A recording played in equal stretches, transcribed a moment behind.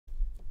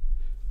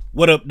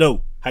What up,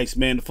 though? Heist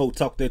man, the folk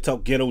talk that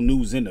talk, ghetto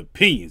news and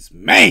opinions.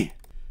 Man,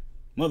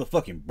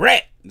 motherfucking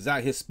Brat is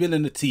out here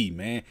spilling the tea,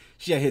 man.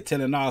 She out here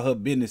telling all her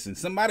business and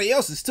somebody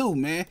else's too,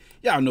 man.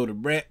 Y'all know the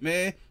Brat,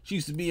 man. She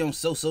used to be on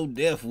So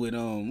Def with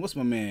what's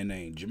my man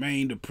name?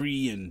 Jermaine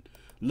Dupri and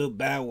Lil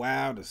Bow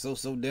Wow, the So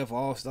Def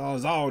All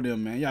Stars, all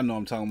them, man. Y'all know what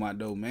I'm talking about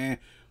though, man.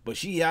 But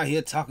she out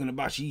here talking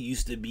about she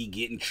used to be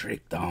getting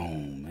tricked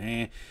on,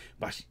 man.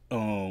 By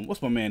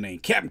what's my man name?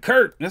 Captain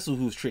Kirk. That's who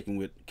was tricking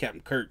with, Captain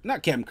Kirk.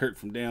 Not Captain Kirk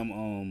from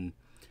damn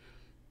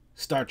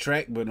Star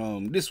Trek, but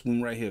this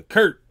one right here,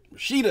 Kirk,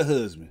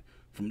 Rasheeda'sHusband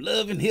from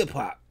Love and Hip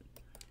Hop.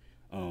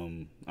 I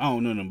don't know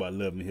nothing about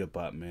Love and Hip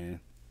Hop,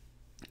 man.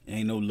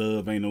 Ain't no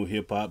love, ain't no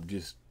hip hop,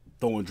 just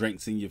throwing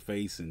drinks in your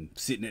face and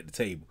sitting at the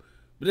table.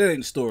 But that ain't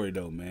the story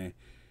though, man.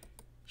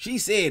 She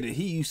said that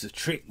she used to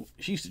trick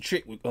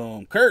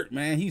with Kirk,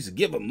 man. He used to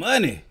give her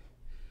money.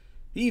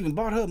 He even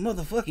bought her a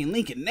motherfucking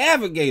Lincoln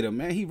Navigator,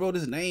 man. He wrote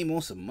his name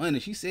on some money.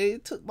 She said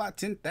it took about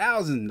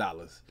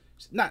 $10,000.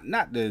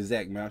 Not the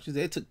exact amount. She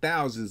said it took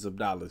thousands of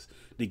dollars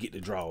to get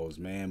the draws,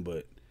 man.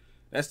 But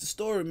that's the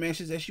story, man.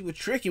 She said she was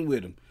tricking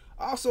with him.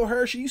 Also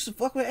heard she used to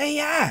fuck with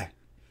AI.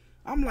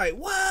 I'm like,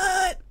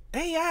 what?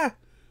 AI?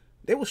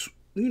 They was,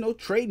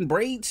 trading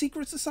braid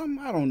secrets or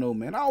something? I don't know,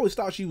 man. I always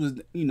thought she was,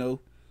 a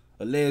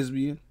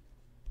lesbian.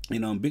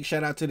 And big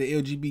shout out to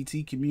the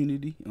LGBT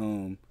community.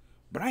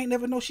 But I ain't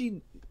never know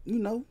she,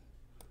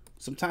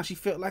 sometimes she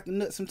felt like a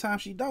nut,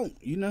 sometimes she don't,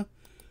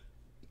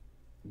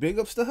 Big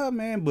ups to her,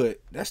 man.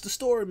 But that's the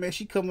story, man.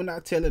 She coming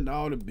out telling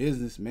all the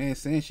business, man,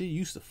 saying she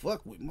used to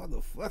fuck with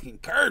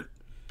motherfucking Kirk.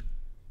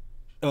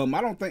 I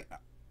don't think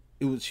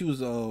she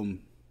was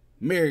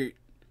married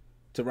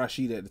to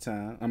Rasheeda at the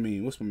time. I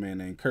mean, what's my man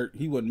name? Kirk.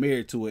 He wasn't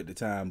married to her at the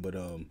time, but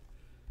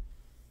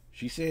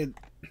she said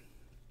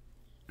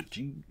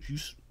she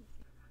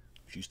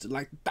used to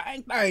like the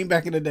thing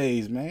back in the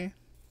days, man.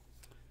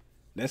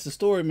 That's the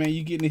story, man.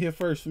 You getting it here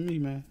first for me,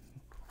 man.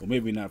 Well,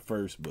 maybe not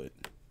first, but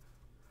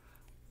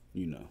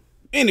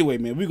Anyway,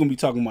 man, we're gonna be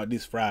talking about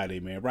this Friday,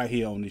 man, right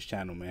here on this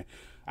channel, man.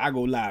 I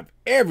go live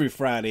every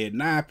Friday at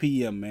 9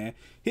 p.m., man.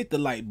 Hit the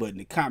like button,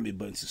 the comment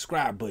button,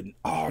 subscribe button,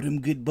 all them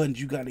good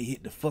buttons you gotta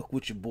hit to fuck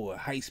with your boy,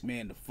 Heist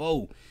Man the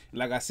Foe.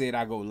 Like I said,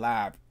 I go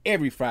live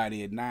every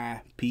Friday at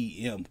 9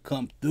 p.m.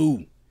 Come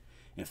through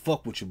and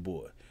fuck with your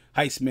boy,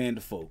 Heist Man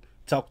the Foe.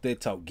 Talk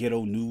that talk,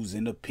 ghetto news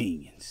and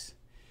opinions.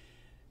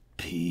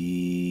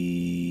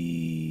 Peace.